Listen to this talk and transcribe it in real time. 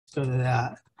go to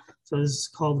that. So this is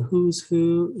called Who's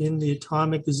Who in the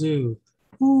Atomic Zoo.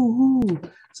 Woo-hoo.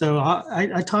 So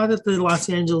I taught at the Los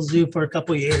Angeles Zoo for a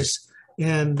couple of years,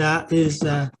 and that is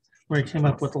where I came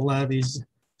up with a lot of these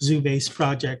zoo-based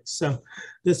projects. So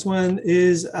this one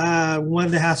is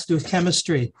one that has to do with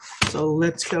chemistry. So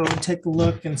let's go and take a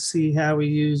look and see how we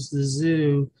use the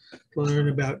zoo to learn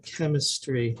about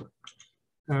chemistry.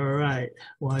 All right,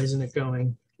 why isn't it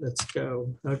going? Let's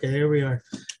go. Okay, here we are.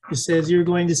 It says you're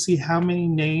going to see how many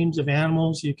names of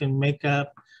animals you can make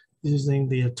up using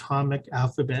the atomic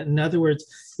alphabet. In other words,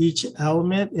 each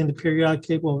element in the periodic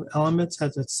table of elements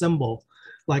has a symbol.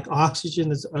 Like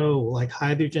oxygen is O, like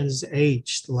hydrogen is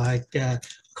H, like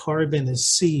carbon is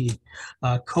C,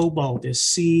 cobalt is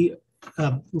C,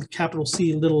 capital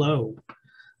C, little o.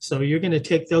 So you're going to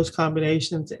take those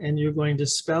combinations and you're going to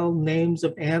spell names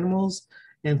of animals.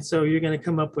 And so you're going to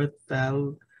come up with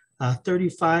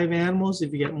 35 animals.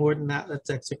 If you get more than that, that's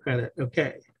extra credit.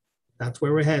 Okay, that's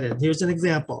where we're headed. Here's an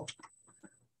example.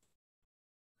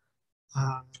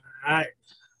 All right.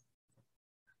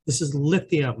 This is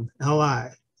lithium, Li.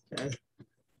 Okay.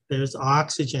 There's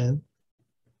oxygen,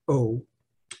 O.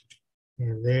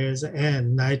 And there's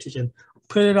N, nitrogen.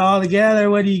 Put it all together,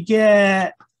 what do you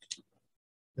get?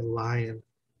 The lion.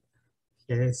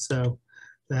 Okay, so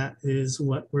that is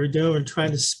what we're doing. We're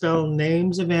trying to spell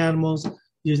names of animals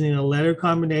using the letter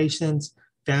combinations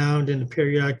found in the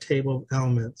periodic table of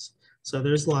elements. So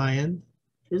there's lion.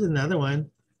 Here's another one.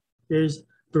 There's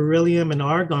beryllium and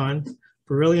argon.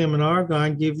 Beryllium and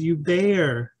argon give you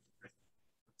bear.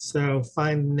 So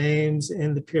find names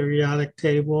in the periodic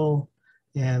table.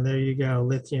 And there you go.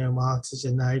 Lithium,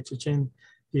 oxygen, nitrogen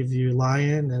give you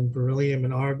lion, and beryllium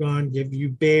and argon give you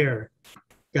bear.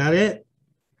 Got it?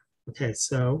 Okay,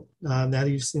 so now that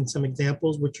you've seen some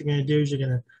examples, what you're going to do is you're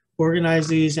going to organize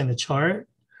these in a chart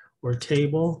or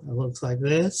table. It looks like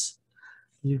this.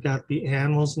 You've got the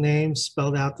animals' names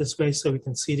spelled out this way so we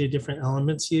can see the different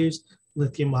elements used.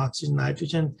 Lithium, oxygen,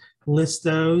 nitrogen. List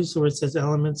those where it says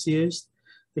elements used.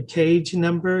 The cage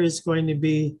number is going to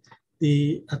be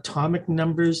the atomic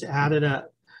numbers added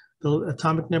up. The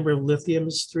atomic number of lithium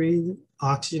is 3,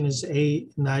 oxygen is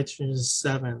 8, nitrogen is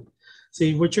 7.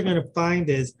 See, what you're going to find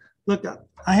is, look,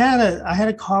 I had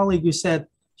a colleague who said,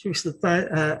 she was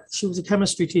a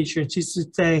chemistry teacher, and she used to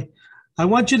say, I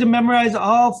want you to memorize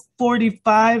all 40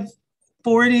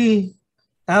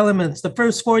 elements, the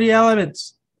first 40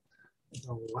 elements.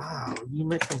 Oh, wow, you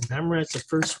make them memorize the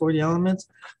first 40 elements?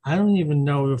 I don't even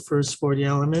know the first 40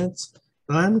 elements.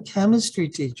 I'm a chemistry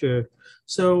teacher.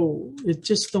 So it's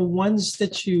just the ones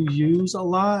that you use a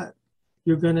lot,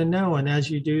 you're gonna know. And as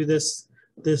you do this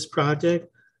project,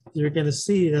 you're gonna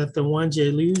see that the ones you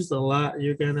use a lot,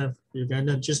 you're gonna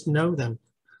just know them.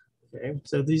 Okay,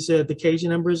 so these are the kg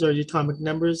numbers are the atomic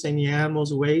numbers, and the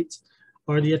animal's weights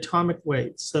are the atomic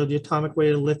weights. So the atomic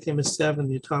weight of lithium is 7,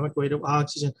 the atomic weight of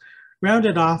oxygen,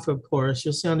 rounded off, of course,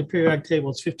 you'll see on the periodic table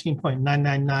it's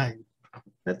 15.999.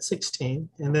 That's 16.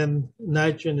 And then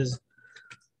nitrogen is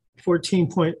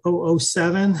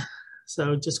 14.007.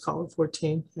 So just call it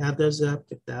 14. Add those up,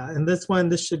 get that. And this one,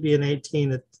 this should be an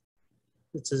 18.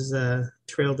 This is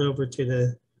trailed over to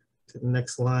the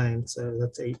next line. So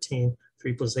that's 18.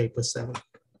 3 plus 8 plus 7.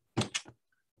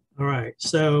 All right.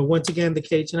 So once again, the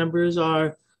kg numbers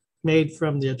are made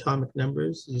from the atomic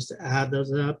numbers. You just add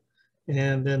those up.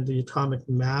 And then the atomic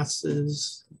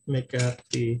masses make up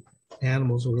the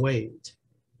animal's weight.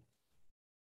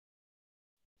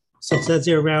 So it says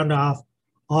here, round off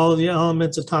all of the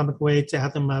elements, atomic weights,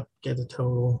 add them up, get a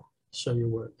total, show your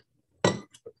work.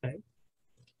 Okay,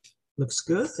 looks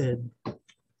good.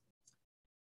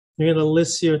 You're gonna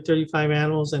list your 35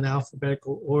 animals in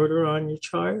alphabetical order on your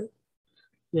chart.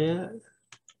 Yeah,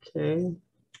 okay.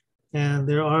 And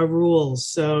there are rules.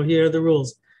 So here are the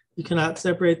rules. You cannot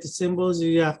separate the symbols.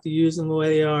 You have to use them the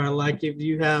way they are. Like if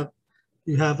you have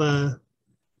a,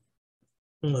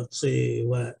 let's see,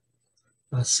 what?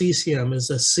 Cesium is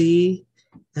a C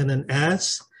and an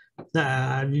S.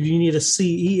 You need a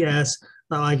CES,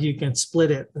 not like you can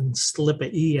split it and slip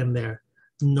an E in there.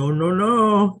 No, no,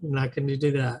 no, you're not going to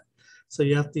do that. So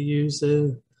you have to use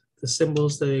the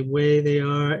symbols the way they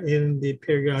are in the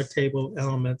periodic table of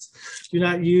elements. Do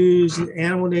not use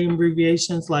animal name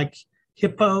abbreviations like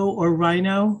hippo or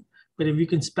rhino, but if you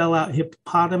can spell out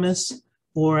hippopotamus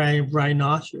or a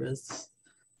rhinoceros,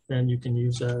 then you can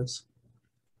use those.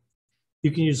 You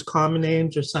can use common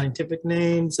names or scientific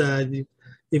names.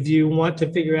 If you want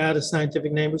to figure out a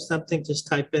scientific name or something, just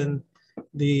type in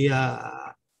the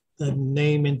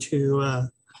name into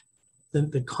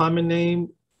the common name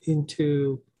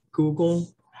into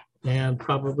Google, And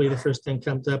probably the first thing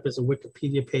comes up is a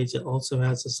Wikipedia page that also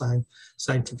has a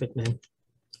scientific name.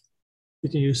 You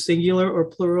can use singular or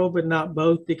plural, but not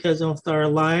both, because of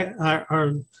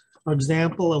our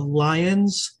example of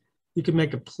lions, you can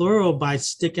make a plural by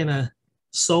sticking a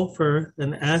sulfur,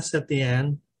 an S at the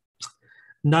end.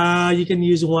 Nah, you can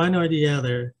use one or the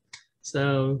other.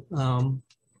 So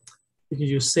you can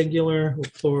use singular or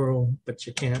plural, but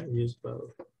you can't use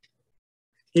both.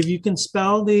 If you can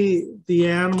spell the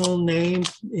animal name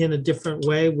in a different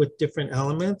way with different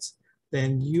elements,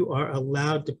 then you are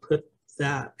allowed to put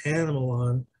that animal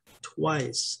on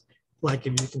twice. Like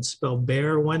if you can spell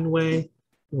bear one way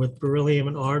with beryllium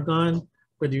and argon,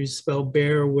 but you spell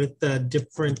bear with a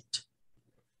different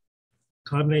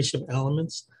combination of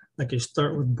elements, like you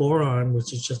start with boron,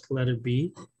 which is just the letter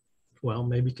B, well,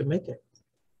 maybe you can make it.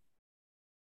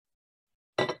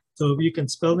 So if you can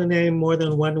spell the name more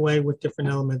than one way with different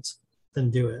elements,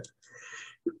 then do it.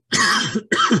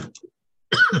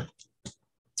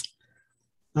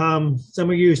 Some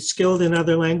of you skilled in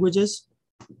other languages,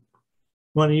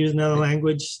 want to use another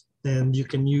language, then you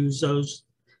can use those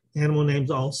animal names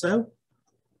also.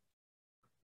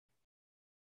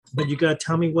 But you got to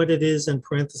tell me what it is in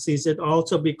parentheses. It'd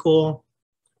also be cool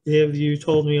if you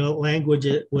told me what language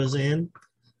it was in,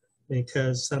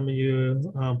 because some of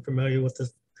you are familiar with the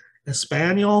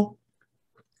Espanol,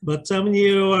 but some of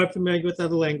you are familiar with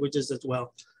other languages as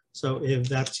well. So if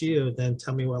that's you, then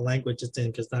tell me what language it's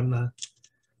in, because I'm not,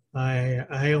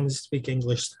 I only speak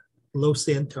English. Lo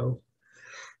siento.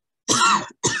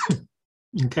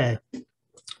 Okay,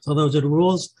 so those are the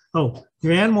rules. Oh,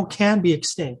 your animal can be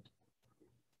extinct.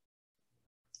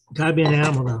 Gotta be an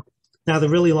animal though. Now the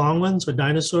really long ones are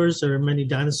dinosaurs. There are many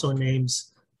dinosaur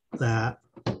names that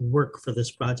work for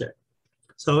this project.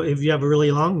 So if you have a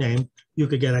really long name, you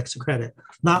could get extra credit.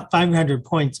 Not 500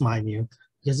 points, mind you,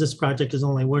 because this project is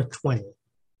only worth 20.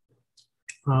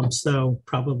 So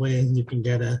probably you can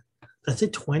get that's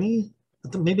it, 20?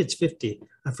 Maybe it's 50.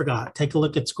 I forgot. Take a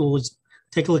look at schools,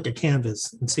 take a look at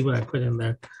Canvas and see what I put in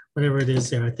there. Whatever it is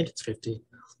there, I think it's 50.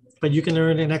 But you can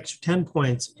earn an extra 10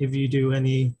 points if you do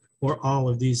any or all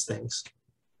of these things.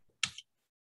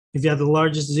 If you have the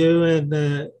largest zoo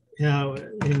in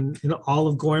all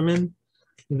of Gorman,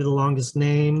 you have the longest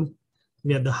name,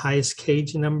 you have the highest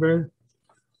cage number,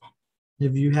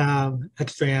 if you have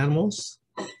extra animals.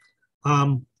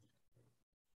 I've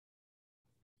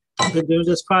been doing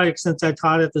this project since I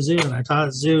taught at the zoo, and I taught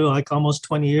at the zoo like almost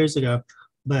 20 years ago.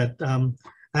 But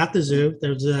at the zoo,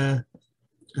 there's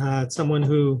someone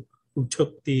who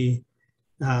took the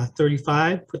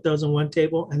 35, put those in one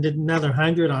table, and did another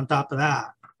 100 on top of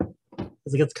that.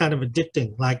 It gets kind of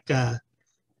addicting, like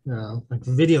like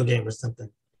a video game or something.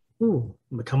 Ooh,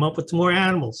 I'm gonna come up with some more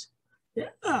animals. Yeah,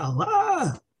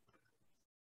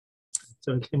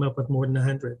 So it came up with more than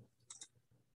 100.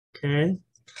 Okay.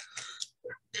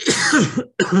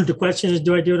 The question is,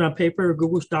 do I do it on paper or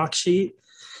Google Doc sheet?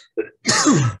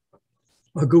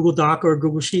 Or Google Doc or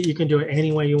Google Sheet? You can do it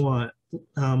any way you want.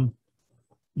 You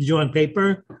do it on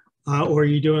paper or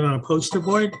you do it on a poster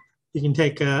board. You can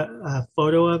take a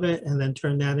photo of it and then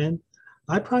turn that in.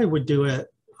 I probably would do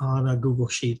it on a Google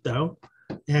Sheet though.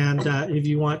 And if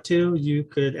you want to, you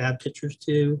could add pictures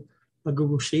to a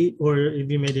Google Sheet, or if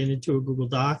you made it into a Google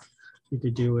Doc, you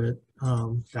could do it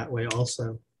that way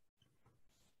also.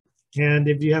 And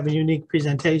if you have a unique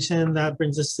presentation, that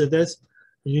brings us to this.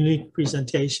 A unique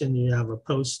presentation, you have a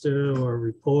poster or a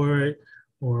report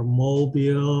or a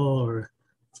mobile or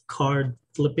card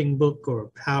flipping book or a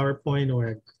PowerPoint or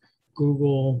a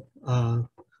Google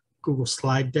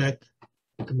slide deck.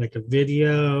 You can make a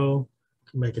video, you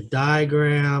can make a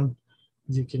diagram,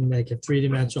 you can make a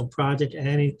three-dimensional project,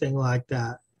 anything like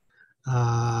that.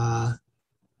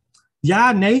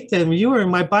 Yeah, Nathan, you were in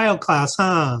my bio class,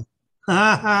 huh?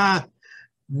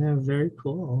 Yeah, very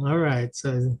cool. All right.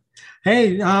 So,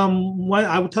 hey, I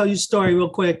will tell you a story real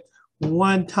quick.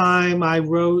 One time I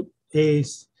wrote an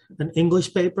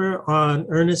English paper on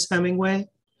Ernest Hemingway,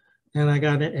 and I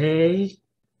got an A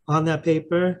on that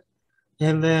paper.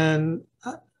 And then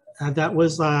that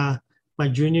was my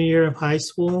junior year of high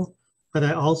school, but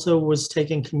I also was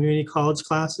taking community college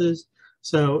classes.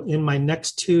 So in my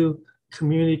next 2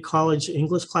 community college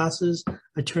English classes,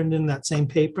 I turned in that same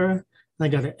paper. I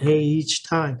got an A each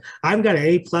time. I've got an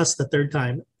A+ the 3rd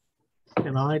time.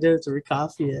 And all I did is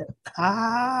recopy it.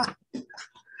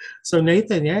 So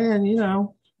Nathan, yeah, you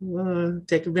know,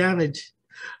 take advantage.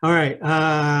 All right,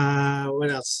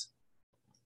 what else?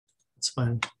 It's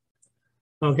fun.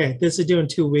 Okay, this is due in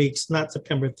 2 weeks, not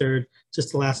September 3rd,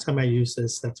 just the last time I used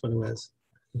this, that's what it was.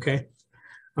 Okay,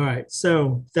 all right,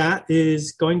 so that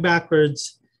is going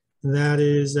backwards. That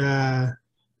is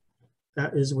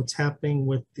what's happening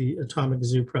with the Atomic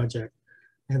Zoo project.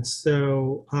 And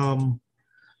so,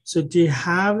 so do you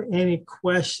have any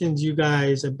questions, you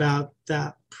guys, about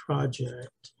that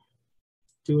project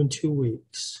due in 2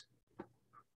 weeks?